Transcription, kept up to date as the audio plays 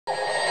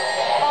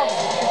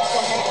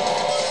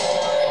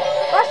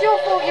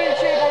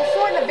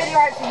you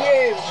out for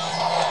you.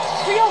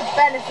 For your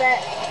benefit,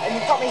 and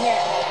you've got me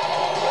hit.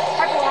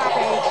 I feel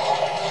happy.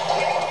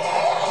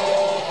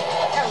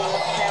 Hello,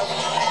 Tails.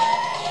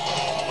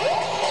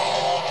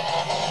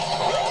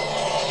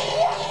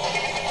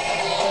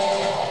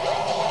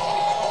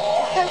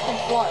 It's so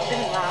controlled,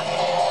 isn't that?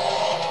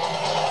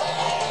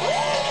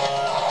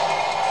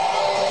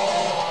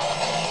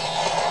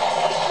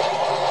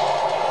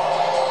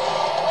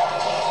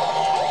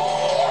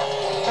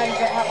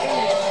 Benefit happy,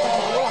 you just put the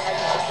wall on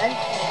everything.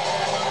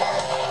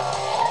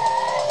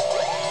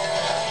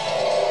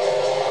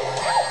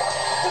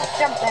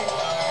 Jump then.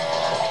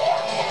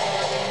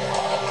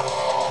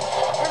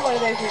 I'm one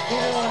of those who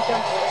really want to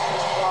jump on it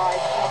and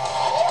ride.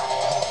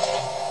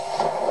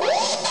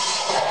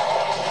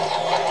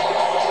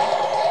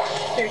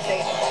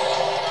 Seriously.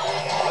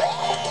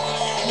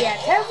 Yeah,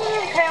 Tails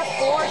in Chaos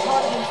 4 is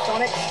harder than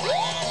Sonic.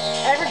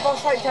 Every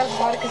boss fight Tails is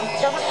harder because he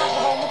doesn't have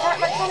the home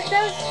attack like Sonic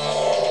does.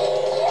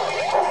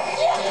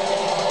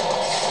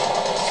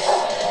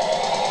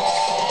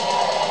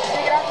 So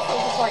you're gonna have to sort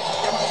of just like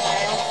jump on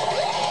Tails.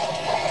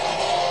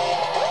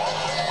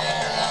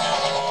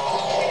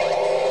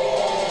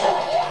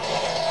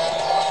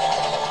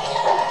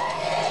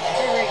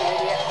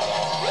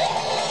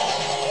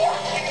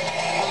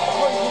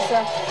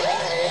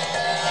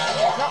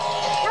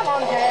 Come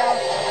on,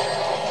 Tails.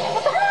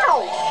 What the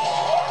hell?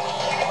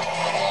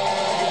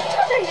 You're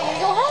touching me with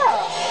your hair.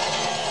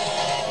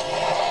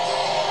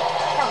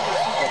 Come on, you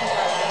shouldn't go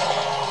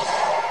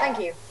there. Thank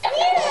you.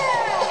 Yeah!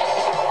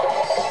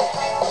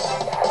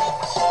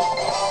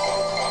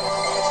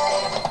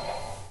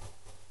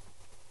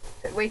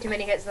 Way too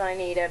many hits than I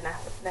needed.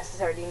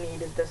 Necessarily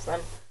needed this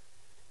then.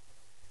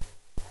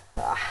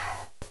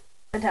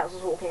 And Tails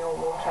was walking on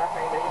water. For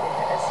anybody who didn't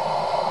know this.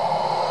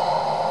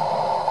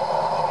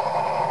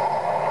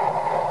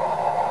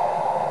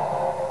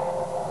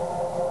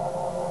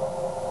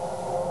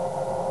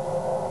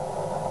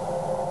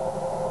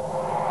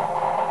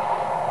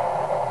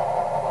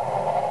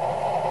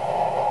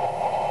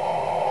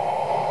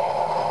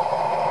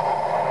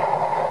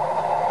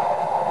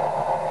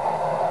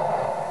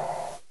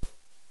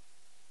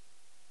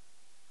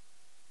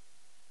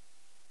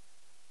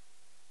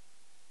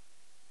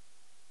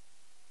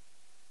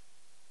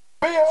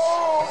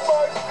 Behold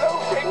my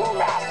floating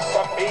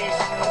masterpiece,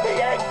 the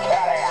egg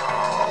carrier!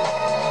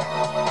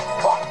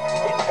 But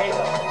it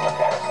pales in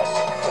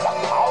comparison to the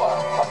power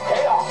of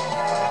chaos.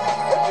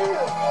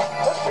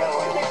 Until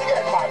we meet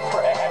again, my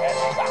friend.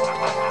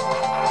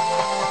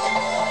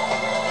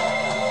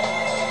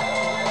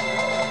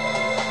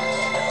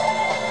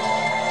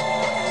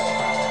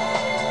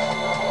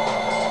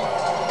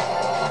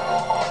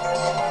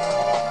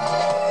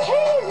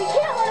 Hey, we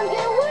can't let him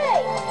get away!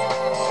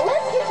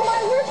 Let's get to my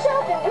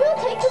workshop and we'll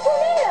take the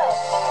tornado!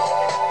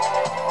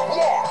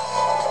 Yeah!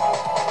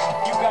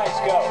 You guys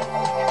go.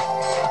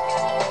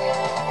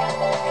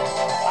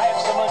 I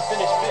have some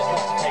unfinished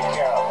business to take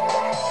care of.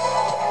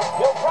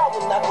 No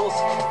problem, Knuckles.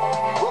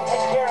 We'll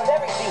take care of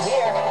everything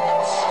here.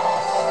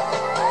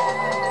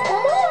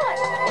 Come on!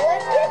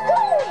 Let's get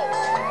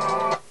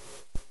going!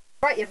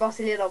 Right, you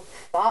bossy little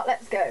fart,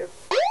 let's go.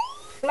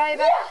 Fly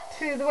back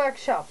to the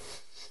workshop.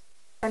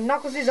 And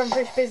Knuckles'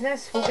 unfinished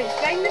business will be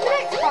explained in the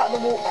next part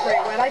of the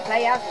walkthrough when I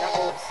play as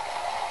Knuckles.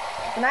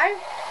 For now,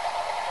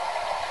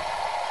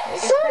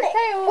 Sonic,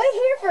 wait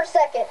here for a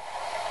second.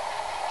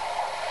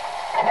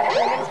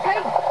 Let's play.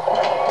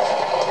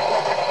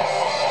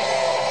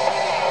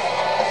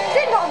 Is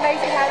it not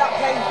amazing how that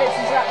plane fits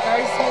into that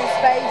very small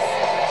space?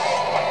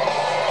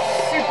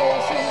 Super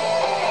awesome.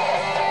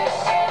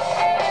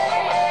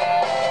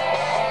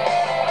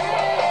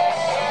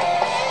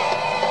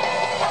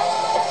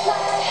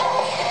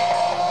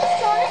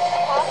 Sonic,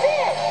 hop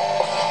in.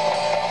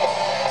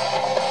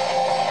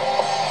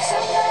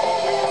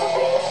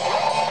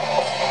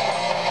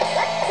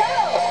 Let's go.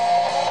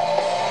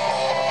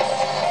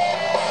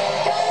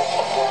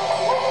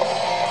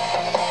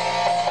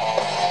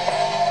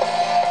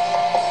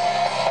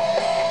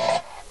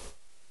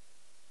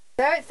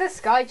 So it's the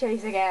Sky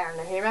Chase again.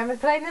 If you remember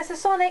playing this as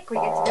Sonic, we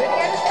get to do it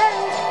again as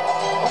Tails.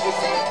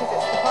 Obviously, because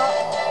it's the part.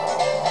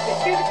 It's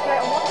stupid to play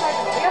it on one side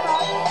or the other.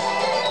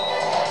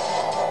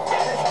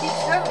 Let's keep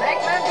some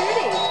Eggman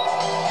booty.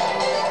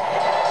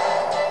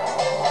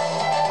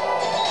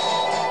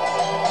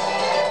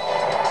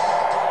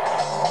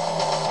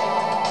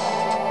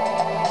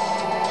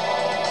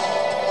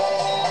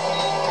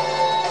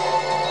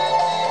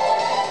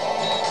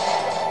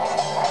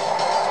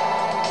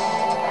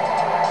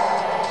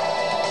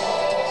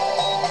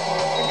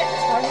 Is it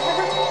this one?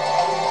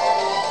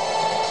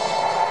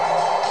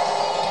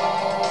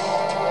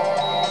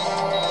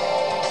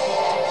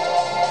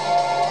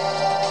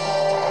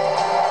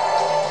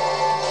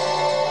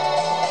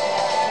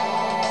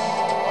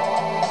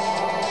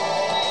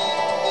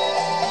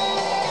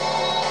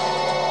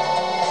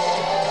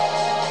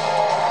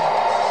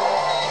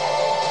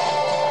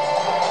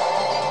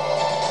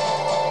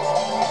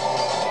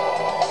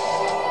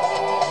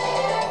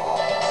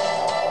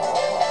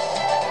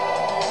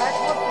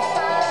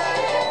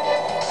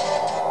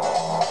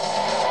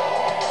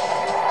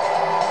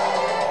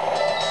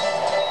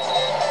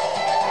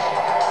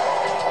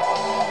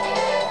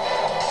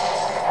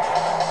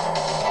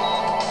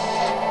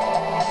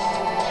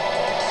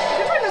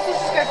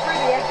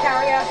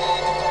 ya.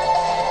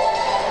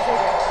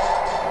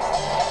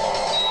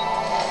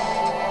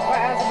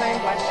 Right, that's a main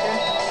question.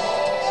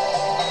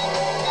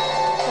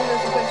 So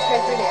this is going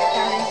straight through the air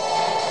carry.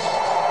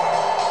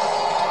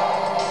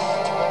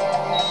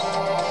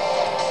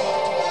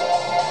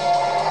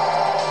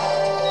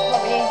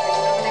 Well, we ain't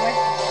thinking of anyway.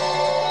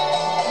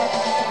 I can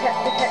just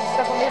detect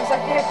stuff on the other side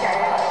of the air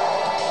carrier.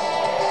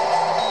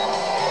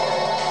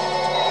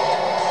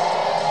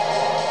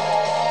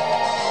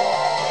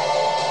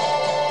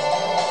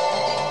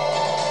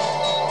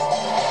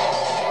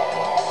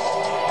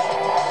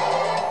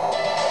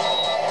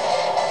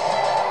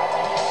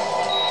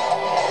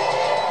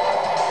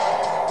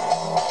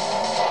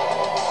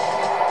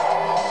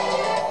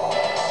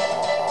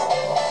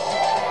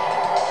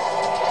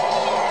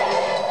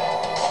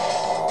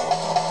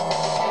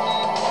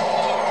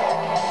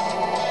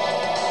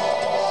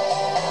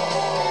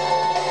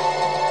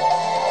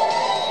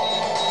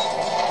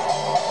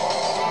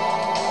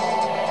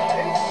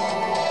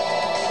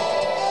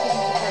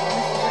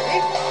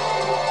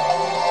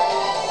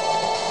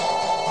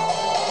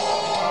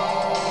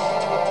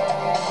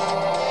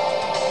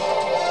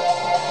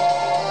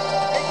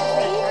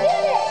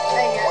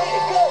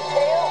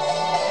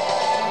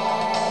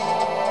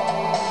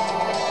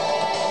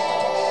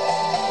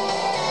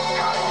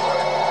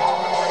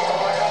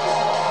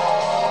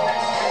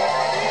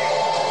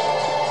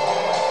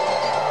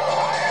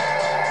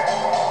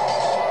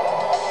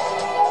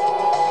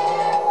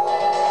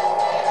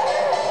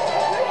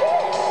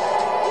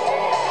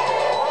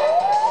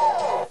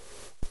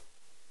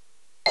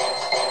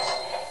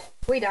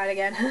 We died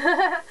again.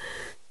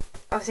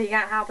 Obviously you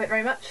can't help it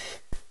very much.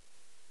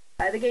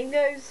 There the game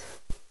goes.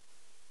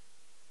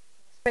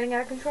 Spinning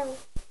out of control.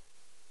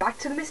 Back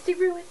to the misty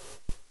ruin.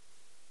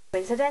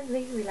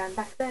 Coincidentally, we land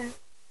back there.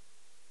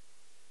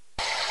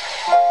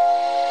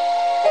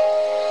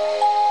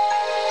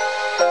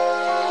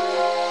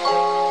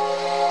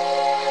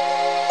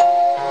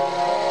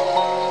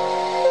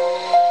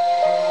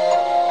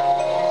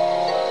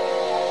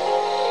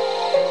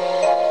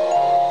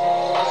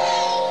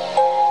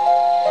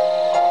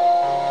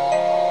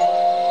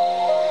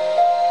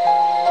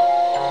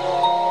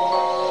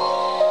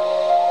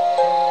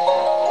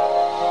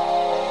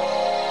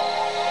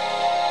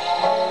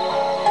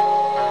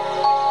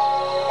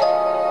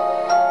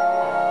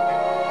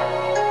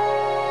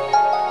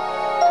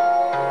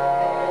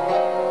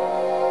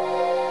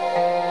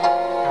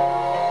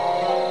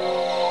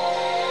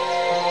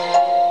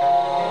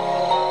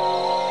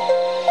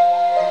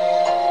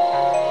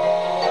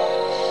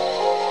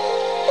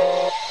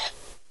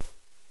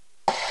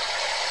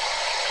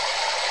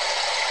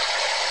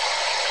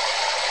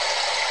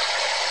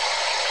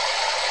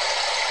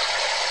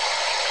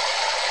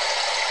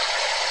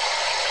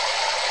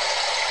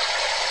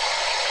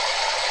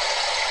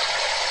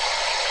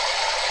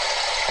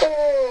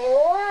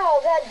 Wow,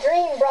 that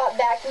dream brought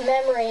back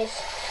memories.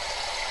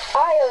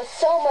 I owe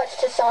so much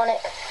to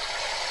Sonic.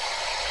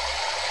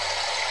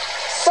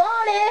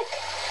 Sonic!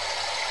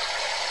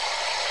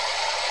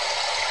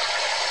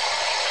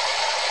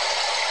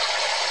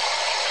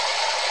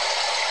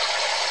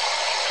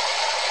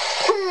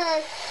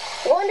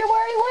 Wonder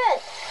where he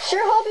went.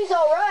 Sure hope he's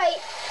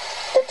alright.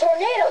 The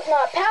tornado's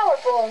not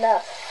powerful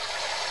enough.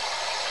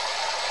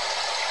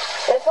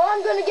 If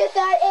I'm gonna get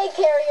that egg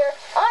carrier,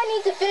 I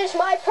need to finish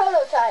my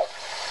prototype.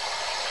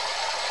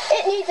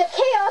 It needs a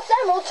Chaos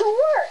Emerald to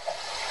work.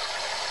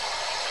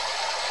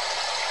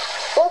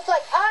 Looks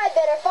like I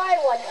better find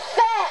one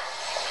fast.